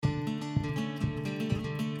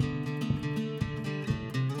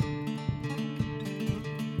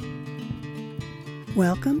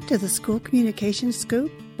Welcome to the School Communication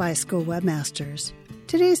Scoop by School Webmasters.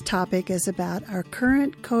 Today's topic is about our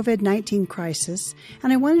current COVID-19 crisis,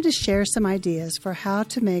 and I wanted to share some ideas for how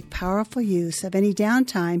to make powerful use of any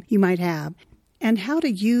downtime you might have and how to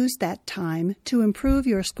use that time to improve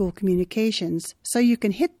your school communications so you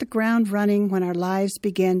can hit the ground running when our lives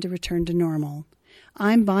begin to return to normal.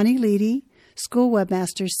 I'm Bonnie Leedy, School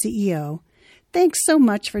Webmasters CEO. Thanks so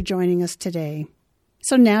much for joining us today.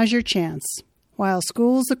 So now's your chance. While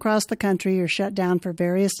schools across the country are shut down for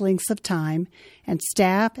various lengths of time, and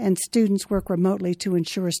staff and students work remotely to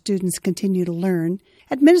ensure students continue to learn,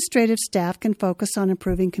 administrative staff can focus on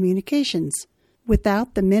improving communications.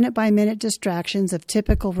 Without the minute-by-minute distractions of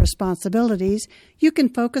typical responsibilities, you can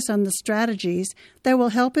focus on the strategies that will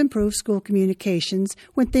help improve school communications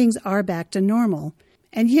when things are back to normal.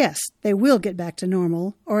 And yes, they will get back to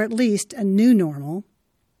normal, or at least a new normal.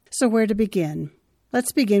 So where to begin?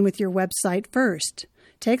 Let's begin with your website first.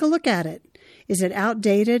 Take a look at it. Is it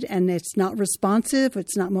outdated and it's not responsive,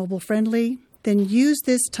 it's not mobile friendly? Then use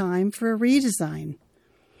this time for a redesign.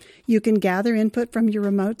 You can gather input from your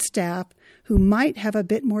remote staff who might have a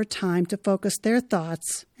bit more time to focus their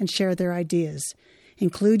thoughts and share their ideas.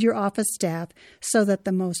 Include your office staff so that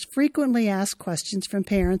the most frequently asked questions from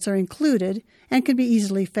parents are included and can be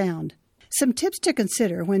easily found. Some tips to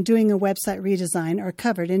consider when doing a website redesign are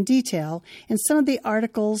covered in detail in some of the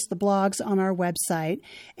articles, the blogs on our website,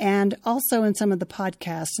 and also in some of the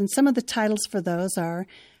podcasts. And some of the titles for those are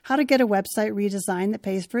How to Get a Website Redesign That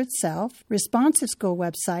Pays for Itself, Responsive School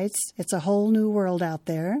Websites, It's a Whole New World Out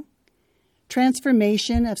There,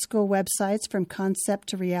 Transformation of School Websites from Concept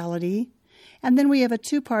to Reality, and then we have a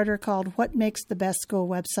two-parter called What Makes the Best School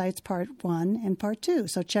Websites, Part 1 and Part 2,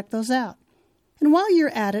 so check those out. And while you're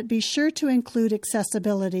at it, be sure to include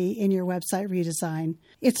accessibility in your website redesign.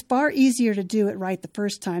 It's far easier to do it right the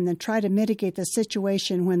first time than try to mitigate the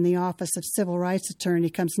situation when the Office of Civil Rights Attorney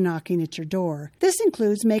comes knocking at your door. This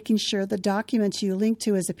includes making sure the documents you link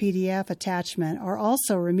to as a PDF attachment are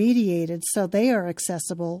also remediated so they are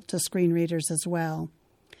accessible to screen readers as well.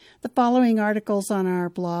 The following articles on our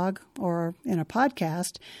blog or in a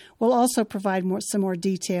podcast will also provide some more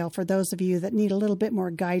detail for those of you that need a little bit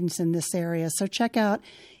more guidance in this area. So check out,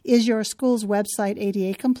 is your school's website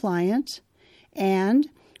ADA compliant? And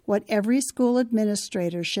what every school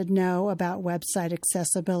administrator should know about website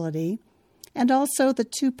accessibility. And also the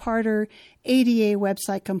two-parter ADA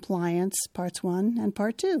website compliance, Parts 1 and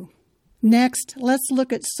Part 2. Next, let's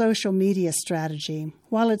look at social media strategy.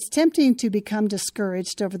 While it's tempting to become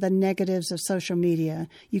discouraged over the negatives of social media,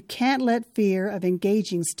 you can't let fear of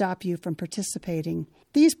engaging stop you from participating.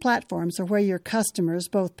 These platforms are where your customers,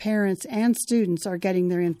 both parents and students, are getting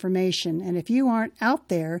their information. And if you aren't out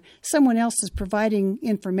there, someone else is providing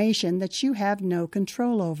information that you have no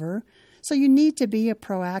control over. So you need to be a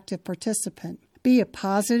proactive participant. Be a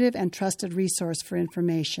positive and trusted resource for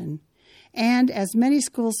information. And as many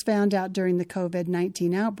schools found out during the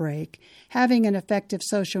COVID-19 outbreak, having an effective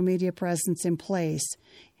social media presence in place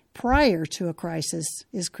prior to a crisis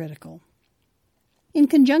is critical. In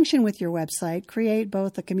conjunction with your website, create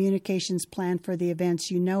both a communications plan for the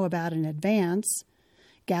events you know about in advance,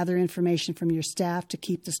 gather information from your staff to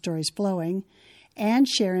keep the stories flowing, and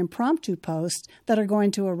share impromptu posts that are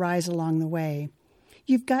going to arise along the way.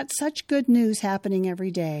 You've got such good news happening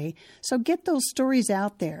every day, so get those stories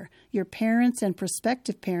out there. Your parents and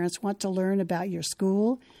prospective parents want to learn about your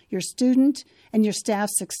school, your student, and your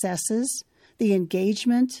staff's successes, the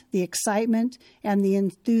engagement, the excitement, and the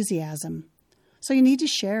enthusiasm. So you need to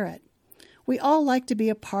share it. We all like to be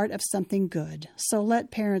a part of something good, so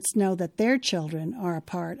let parents know that their children are a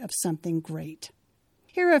part of something great.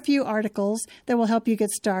 Here are a few articles that will help you get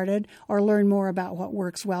started or learn more about what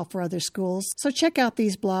works well for other schools. So check out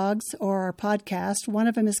these blogs or our podcast. One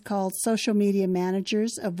of them is called Social Media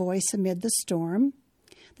Managers, A Voice Amid the Storm.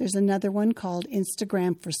 There's another one called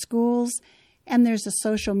Instagram for Schools. And there's a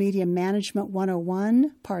Social Media Management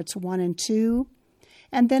 101, Parts 1 and 2.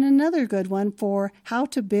 And then another good one for how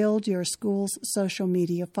to build your school's social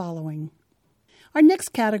media following. Our next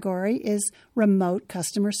category is remote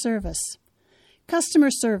customer service. Customer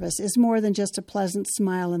service is more than just a pleasant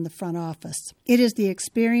smile in the front office. It is the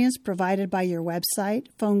experience provided by your website,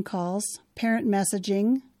 phone calls, parent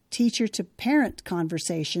messaging, teacher-to-parent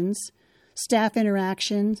conversations, staff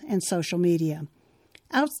interactions, and social media.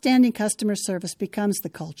 Outstanding customer service becomes the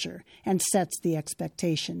culture and sets the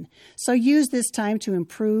expectation. So use this time to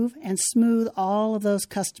improve and smooth all of those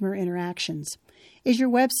customer interactions. Is your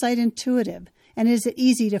website intuitive? And is it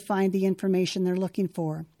easy to find the information they're looking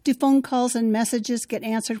for? Do phone calls and messages get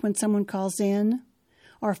answered when someone calls in?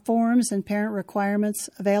 Are forms and parent requirements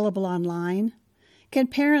available online? Can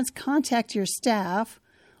parents contact your staff,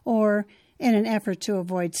 or in an effort to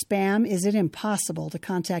avoid spam, is it impossible to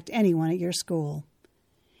contact anyone at your school?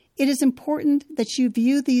 It is important that you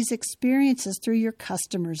view these experiences through your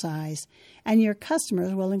customers' eyes, and your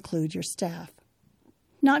customers will include your staff.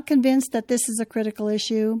 Not convinced that this is a critical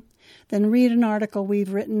issue? Then read an article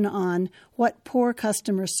we've written on what poor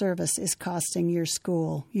customer service is costing your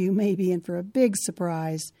school. You may be in for a big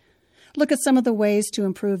surprise. Look at some of the ways to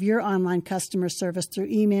improve your online customer service through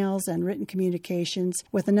emails and written communications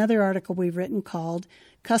with another article we've written called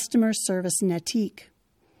Customer Service Netique.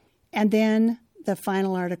 And then the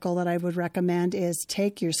final article that I would recommend is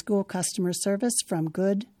Take Your School Customer Service from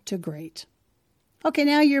Good to Great. Okay,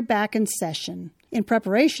 now you're back in session. In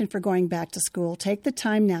preparation for going back to school, take the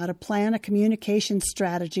time now to plan a communication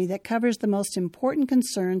strategy that covers the most important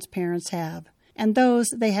concerns parents have, and those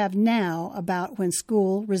they have now about when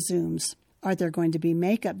school resumes. Are there going to be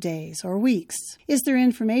makeup days or weeks? Is there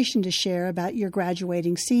information to share about your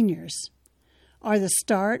graduating seniors? Are the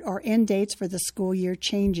start or end dates for the school year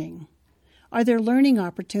changing? Are there learning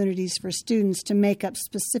opportunities for students to make up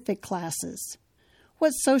specific classes?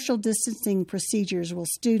 What social distancing procedures will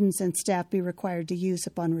students and staff be required to use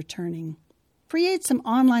upon returning? Create some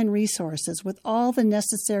online resources with all the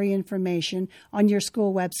necessary information on your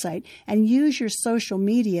school website and use your social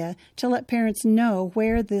media to let parents know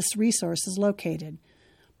where this resource is located.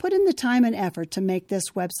 Put in the time and effort to make this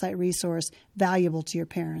website resource valuable to your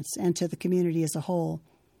parents and to the community as a whole.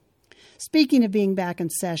 Speaking of being back in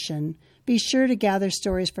session, be sure to gather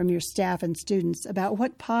stories from your staff and students about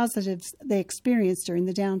what positives they experienced during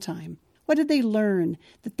the downtime. What did they learn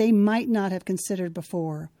that they might not have considered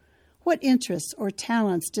before? What interests or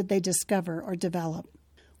talents did they discover or develop?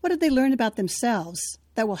 What did they learn about themselves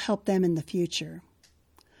that will help them in the future?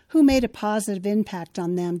 Who made a positive impact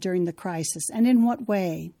on them during the crisis, and in what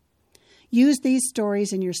way? Use these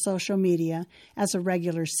stories in your social media as a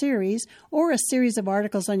regular series or a series of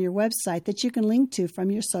articles on your website that you can link to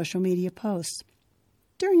from your social media posts.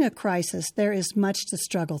 During a crisis, there is much to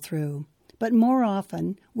struggle through, but more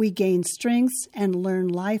often we gain strengths and learn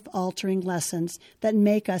life-altering lessons that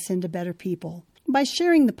make us into better people. By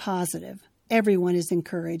sharing the positive, everyone is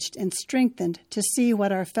encouraged and strengthened to see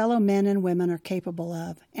what our fellow men and women are capable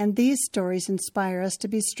of, and these stories inspire us to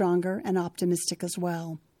be stronger and optimistic as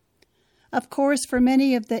well. Of course, for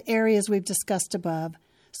many of the areas we've discussed above,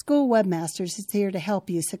 School Webmasters is here to help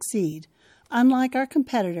you succeed. Unlike our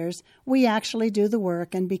competitors, we actually do the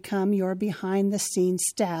work and become your behind-the-scenes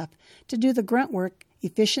staff to do the grunt work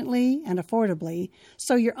efficiently and affordably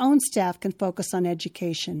so your own staff can focus on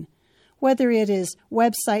education. Whether it is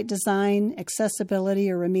website design, accessibility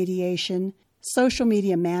or remediation, social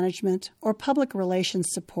media management, or public relations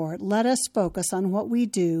support, let us focus on what we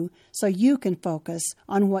do so you can focus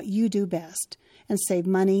on what you do best and save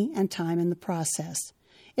money and time in the process.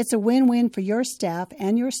 It's a win-win for your staff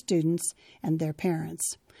and your students and their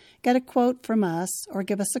parents. Get a quote from us or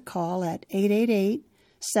give us a call at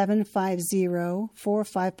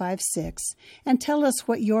 888-750-4556 and tell us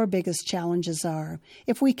what your biggest challenges are.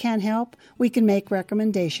 If we can help, we can make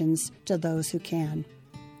recommendations to those who can.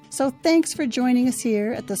 So thanks for joining us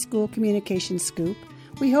here at the School Communication Scoop.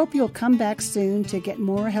 We hope you'll come back soon to get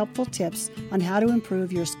more helpful tips on how to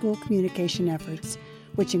improve your school communication efforts,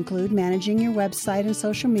 which include managing your website and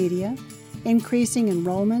social media, increasing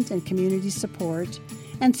enrollment and community support,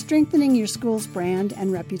 and strengthening your school's brand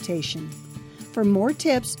and reputation. For more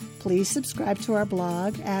tips, please subscribe to our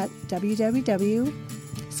blog at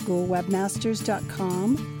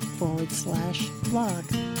www.schoolwebmasters.com/blog.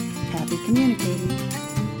 Happy communicating.